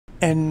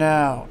And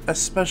now, a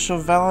special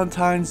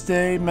Valentine's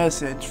Day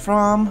message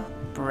from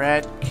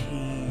Brett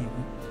Keane.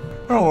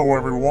 Hello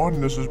everyone,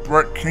 this is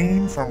Brett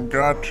Keane from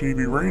God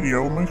TV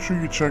Radio. Make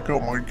sure you check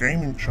out my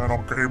gaming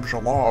channel, Games You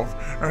Love,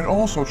 and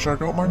also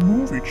check out my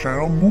movie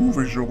channel,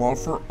 Movies You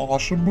Love, for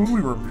awesome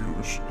movie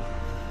reviews.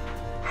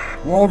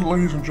 Well,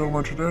 ladies and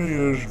gentlemen, today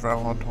is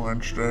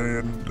Valentine's Day,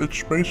 and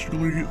it's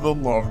basically the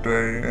love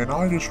day, and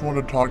I just want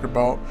to talk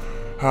about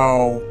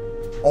how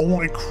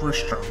only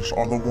Christians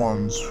are the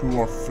ones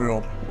who are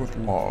filled with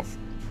love.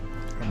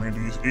 I mean,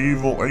 these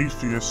evil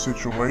atheist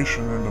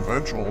situation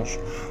individuals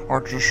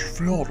are just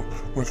filled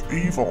with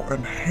evil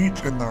and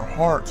hate in their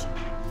heart.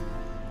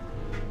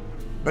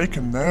 They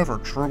can never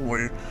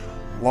truly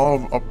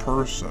love a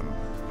person.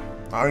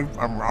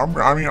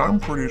 I'm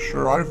pretty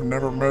sure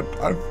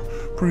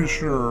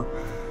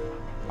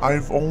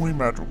I've only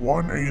met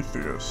one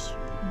atheist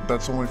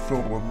that's only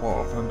filled with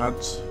love, and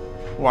that's,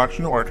 well,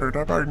 actually, no, I take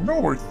that back.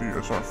 No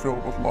atheists are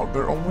filled with love.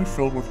 They're only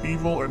filled with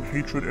evil and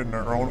hatred in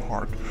their own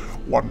heart.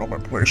 One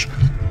moment, please.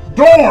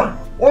 Darn!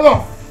 Where the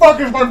fuck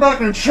is my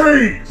mac and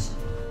cheese?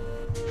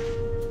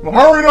 Well,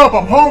 hurry up,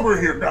 I'm hungry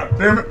here,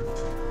 goddammit!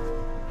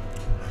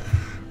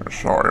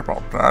 Sorry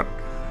about that.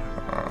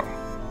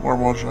 Where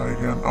was I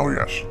again? Oh,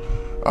 yes.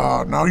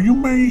 Now you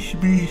may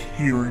be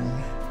hearing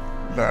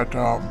that,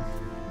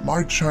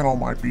 my channel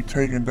might be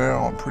taken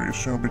down pretty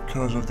soon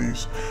because of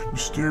these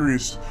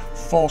mysterious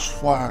false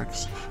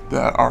flags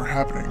that are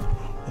happening.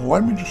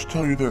 Let me just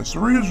tell you this, the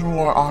reason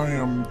why I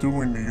am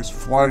doing these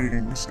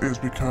flaggings is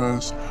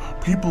because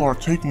people are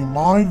taking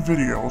my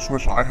videos,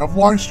 which I have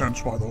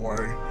licensed, by the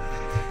way.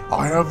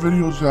 I have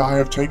videos that I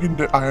have taken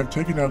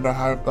down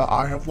that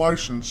I have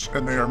licensed,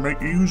 and they are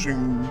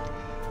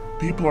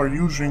people are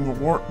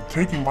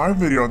taking my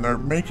video and they're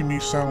making me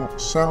sound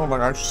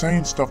like I'm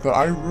saying stuff that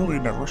I really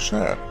never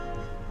said.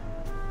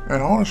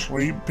 And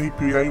honestly,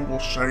 PPA will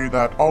say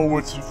that, oh,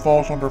 it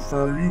falls under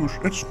fair use.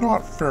 It's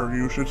not fair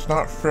use. It's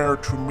not fair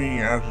to me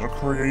as the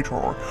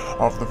creator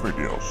of the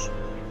videos.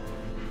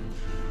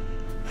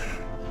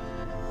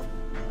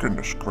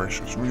 Goodness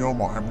gracious me, oh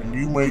my,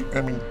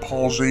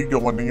 Paul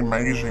Ziegel and the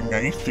Amazing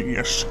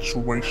Atheist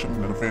Situation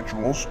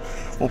individuals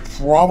will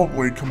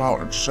probably come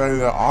out and say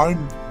that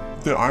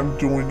I'm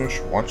doing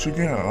this once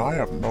again, and I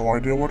have no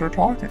idea what they're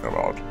talking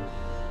about.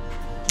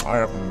 I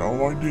have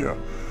no idea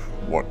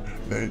what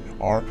they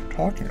are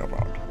talking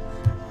about.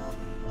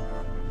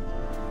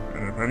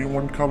 And if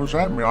anyone comes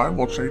at me, I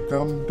will take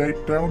down their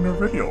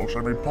videos.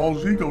 I mean, Paul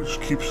Ziegel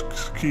just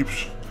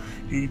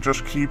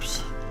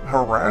keeps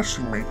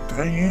harassing me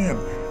day in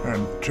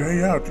and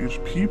day out. These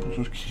people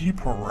just keep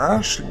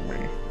harassing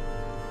me.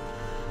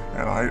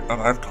 And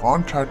I've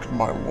contacted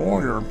my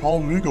lawyer, and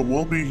Paul Ziegel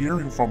will be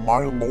hearing from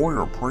my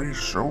lawyer pretty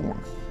soon.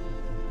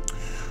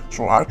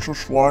 So that's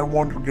just why I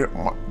wanted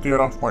to get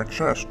off my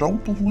chest.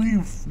 Don't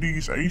believe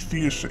these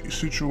atheist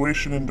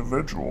situation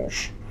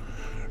individuals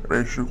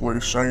basically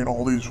saying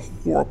all these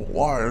horrible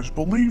lies.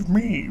 Believe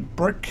me,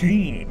 Brett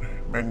Keane.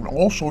 And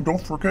also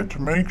don't forget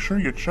to make sure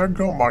you check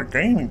out my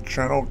gaming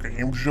channel,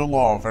 Games You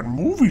Love, and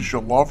Movies You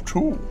Love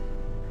too.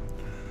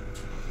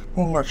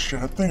 Well, let's see,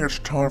 I think it's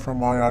time for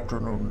my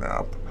afternoon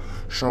nap.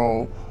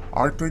 So,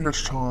 I think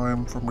it's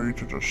time for me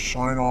to just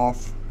sign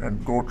off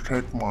and go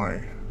take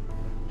my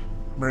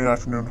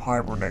mid-afternoon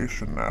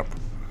hibernation nap.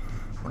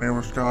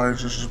 Anyways,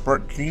 guys, this is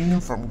Brett Keane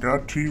from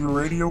God TV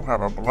Radio.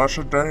 Have a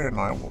blessed day, and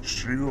I will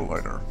see you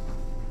later.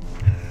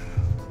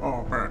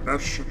 Oh man,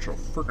 that's such a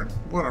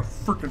what a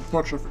freaking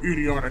bunch of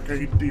idiotic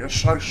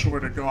atheists, I swear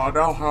to God.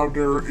 I'll have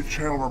their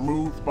channel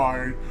removed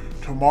by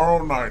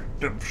tomorrow night,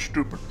 them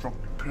stupid fucking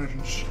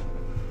peasants.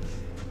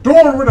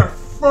 Darn, where the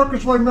fuck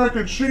is my mac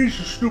and cheese,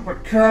 you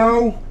stupid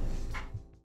cow?